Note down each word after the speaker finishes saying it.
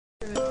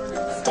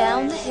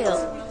Down the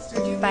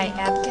Hill by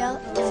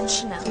Abigail and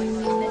Chanel.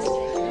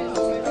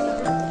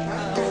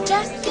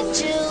 Jack and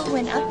Jill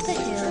went up the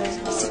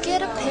hill to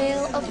get a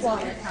pail of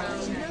water.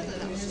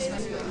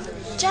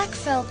 Jack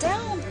fell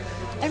down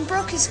and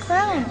broke his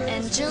crown,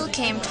 and Jill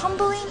came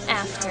tumbling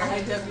after.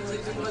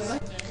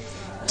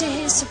 To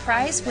his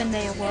surprise, when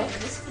they awoke,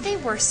 they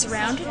were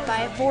surrounded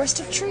by a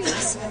forest of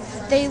trees.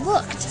 They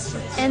looked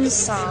and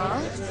saw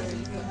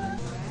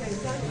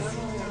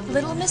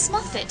little Miss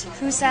Muffet,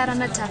 who sat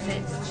on a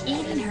tuffet,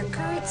 eating her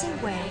curds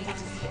away.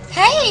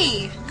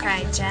 "Hey!"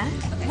 cried Jack.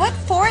 "What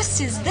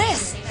forest is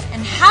this,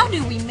 and how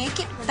do we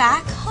make it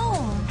back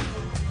home?"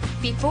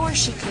 Before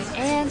she could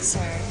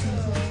answer,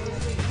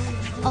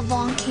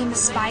 along came a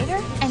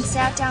spider and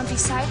sat down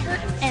beside her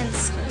and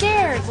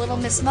scared little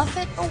Miss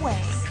Muffet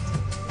away.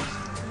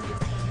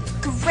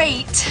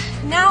 "Great!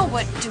 Now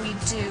what do we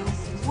do?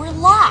 We're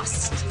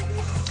lost.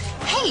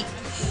 Hey,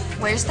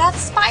 where's that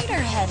spider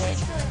headed?"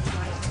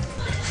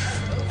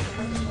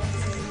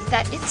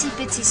 That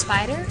itsy-bitsy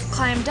spider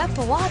climbed up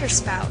a water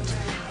spout.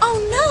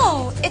 "Oh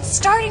no! It's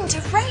starting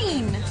to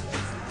rain!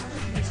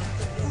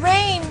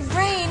 Rain,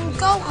 rain,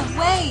 go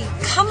away!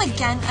 Come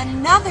again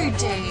another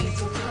day!"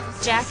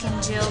 Jack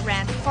and Jill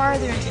ran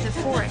farther into the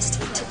forest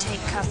to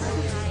take cover,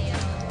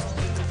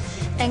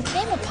 and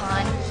came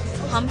upon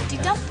Humpty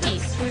Dumpty,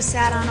 who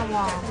sat on a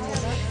wall.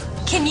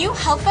 "Can you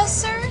help us,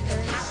 sir?"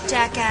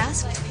 Jack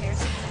asked.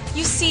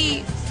 "You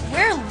see,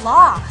 we're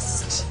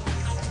lost."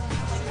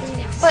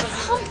 But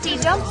Humpty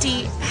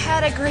Dumpty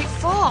had a great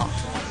fall,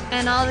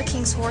 and all the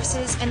king's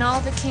horses and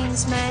all the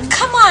king's men.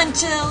 "Come on,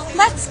 Jill,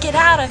 let's get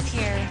out of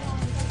here."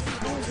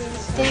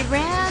 They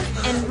ran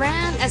and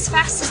ran as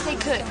fast as they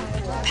could,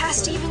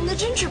 past even the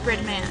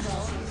gingerbread man.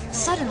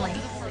 Suddenly,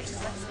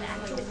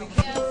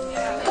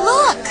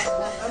 "Look!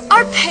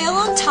 Our pail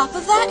on top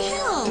of that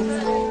hill!"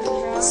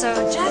 so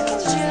Jack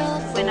and Jill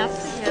went up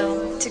the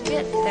hill to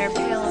get their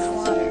pail of